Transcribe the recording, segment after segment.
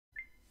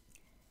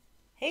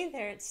Hey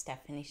there, it's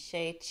Stephanie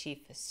Shea,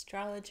 Chief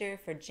Astrologer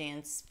for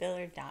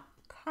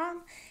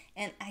janspiller.com,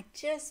 and I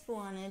just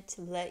wanted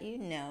to let you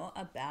know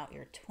about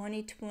your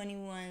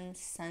 2021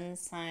 sun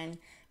sign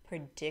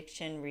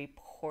prediction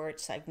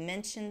reports. I've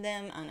mentioned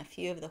them on a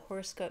few of the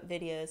horoscope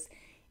videos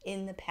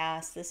in the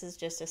past. This is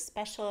just a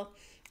special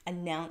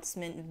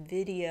announcement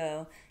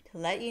video to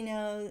let you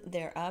know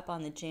they're up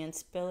on the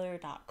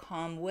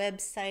janspiller.com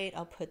website.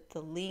 I'll put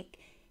the link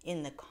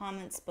in the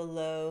comments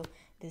below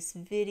this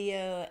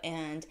video,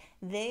 and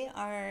they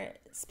are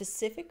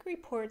specific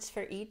reports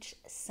for each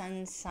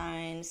sun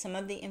sign. Some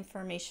of the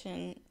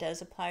information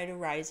does apply to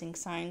rising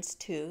signs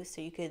too, so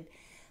you could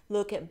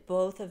look at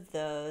both of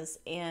those.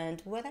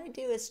 And what I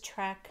do is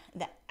track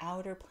the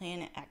outer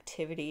planet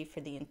activity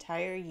for the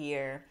entire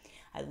year.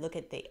 I look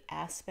at the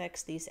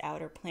aspects these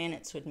outer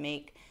planets would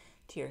make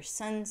to your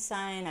sun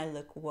sign. I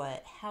look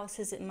what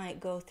houses it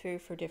might go through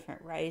for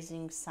different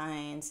rising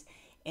signs,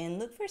 and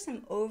look for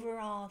some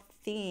overall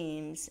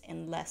themes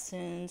and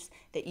lessons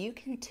that you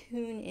can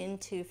tune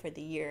into for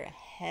the year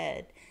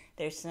ahead.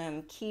 There's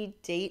some key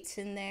dates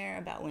in there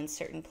about when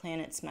certain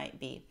planets might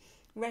be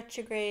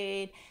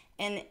retrograde,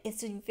 and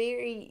it's a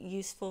very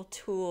useful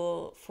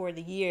tool for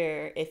the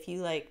year if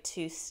you like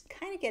to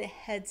kind of get a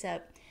heads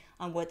up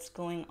on what's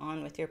going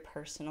on with your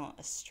personal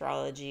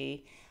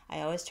astrology.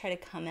 I always try to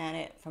come at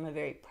it from a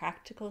very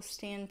practical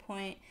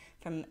standpoint,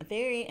 from a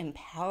very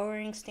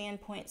empowering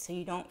standpoint, so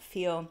you don't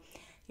feel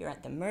you're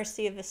at the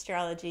mercy of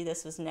astrology.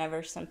 This was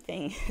never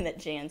something that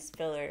Jan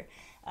Spiller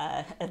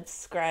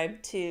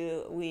ascribed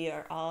to. We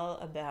are all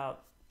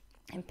about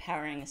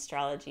empowering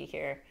astrology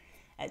here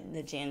at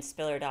the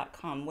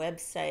janspiller.com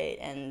website,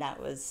 and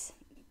that was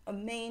a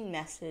main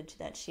message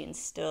that she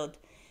instilled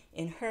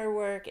in her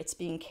work. It's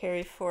being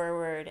carried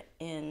forward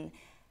in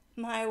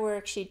my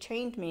work. She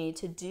trained me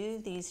to do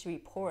these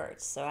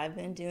reports, so I've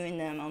been doing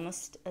them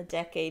almost a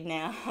decade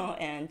now,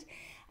 and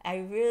I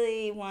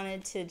really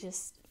wanted to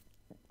just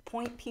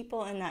point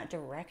people in that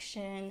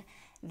direction.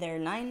 They're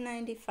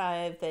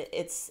 $9.95, but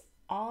it's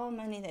all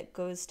money that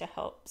goes to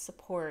help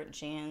support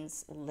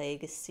Jan's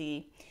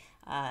legacy.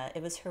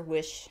 It was her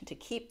wish to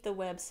keep the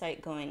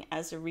website going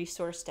as a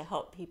resource to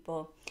help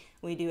people.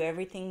 We do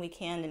everything we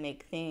can to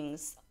make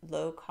things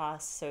low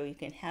cost so you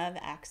can have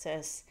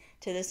access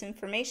to this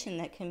information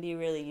that can be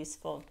really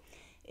useful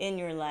in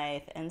your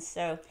life. And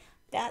so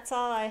that's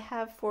all I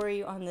have for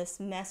you on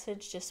this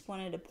message. Just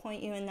wanted to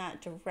point you in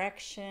that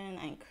direction.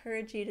 I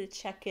encourage you to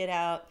check it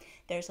out.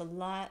 There's a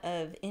lot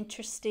of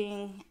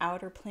interesting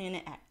outer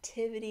planet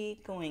activity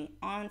going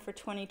on for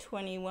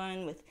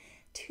 2021 with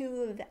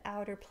two of the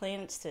outer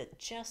planets that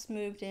just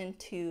moved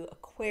into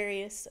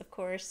Aquarius, of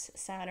course,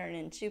 Saturn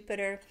and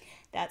Jupiter.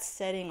 That's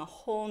setting a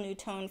whole new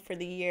tone for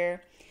the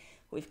year.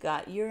 We've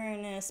got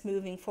Uranus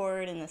moving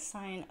forward in the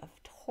sign of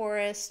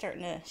Taurus,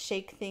 starting to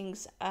shake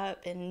things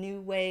up in new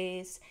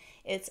ways.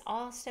 It's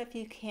all stuff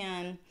you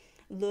can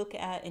look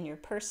at in your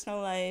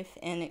personal life,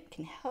 and it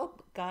can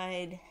help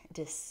guide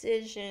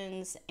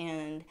decisions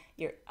and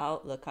your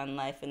outlook on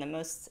life and the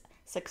most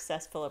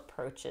successful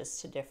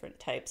approaches to different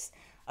types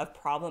of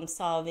problem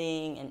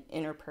solving and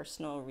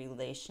interpersonal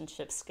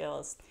relationship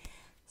skills.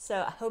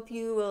 So I hope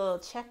you will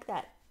check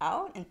that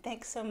out, and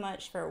thanks so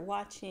much for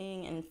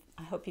watching, and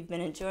I hope you've been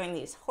enjoying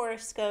these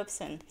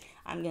horoscopes, and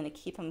I'm going to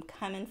keep them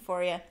coming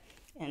for you,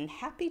 and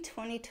happy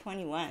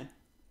 2021.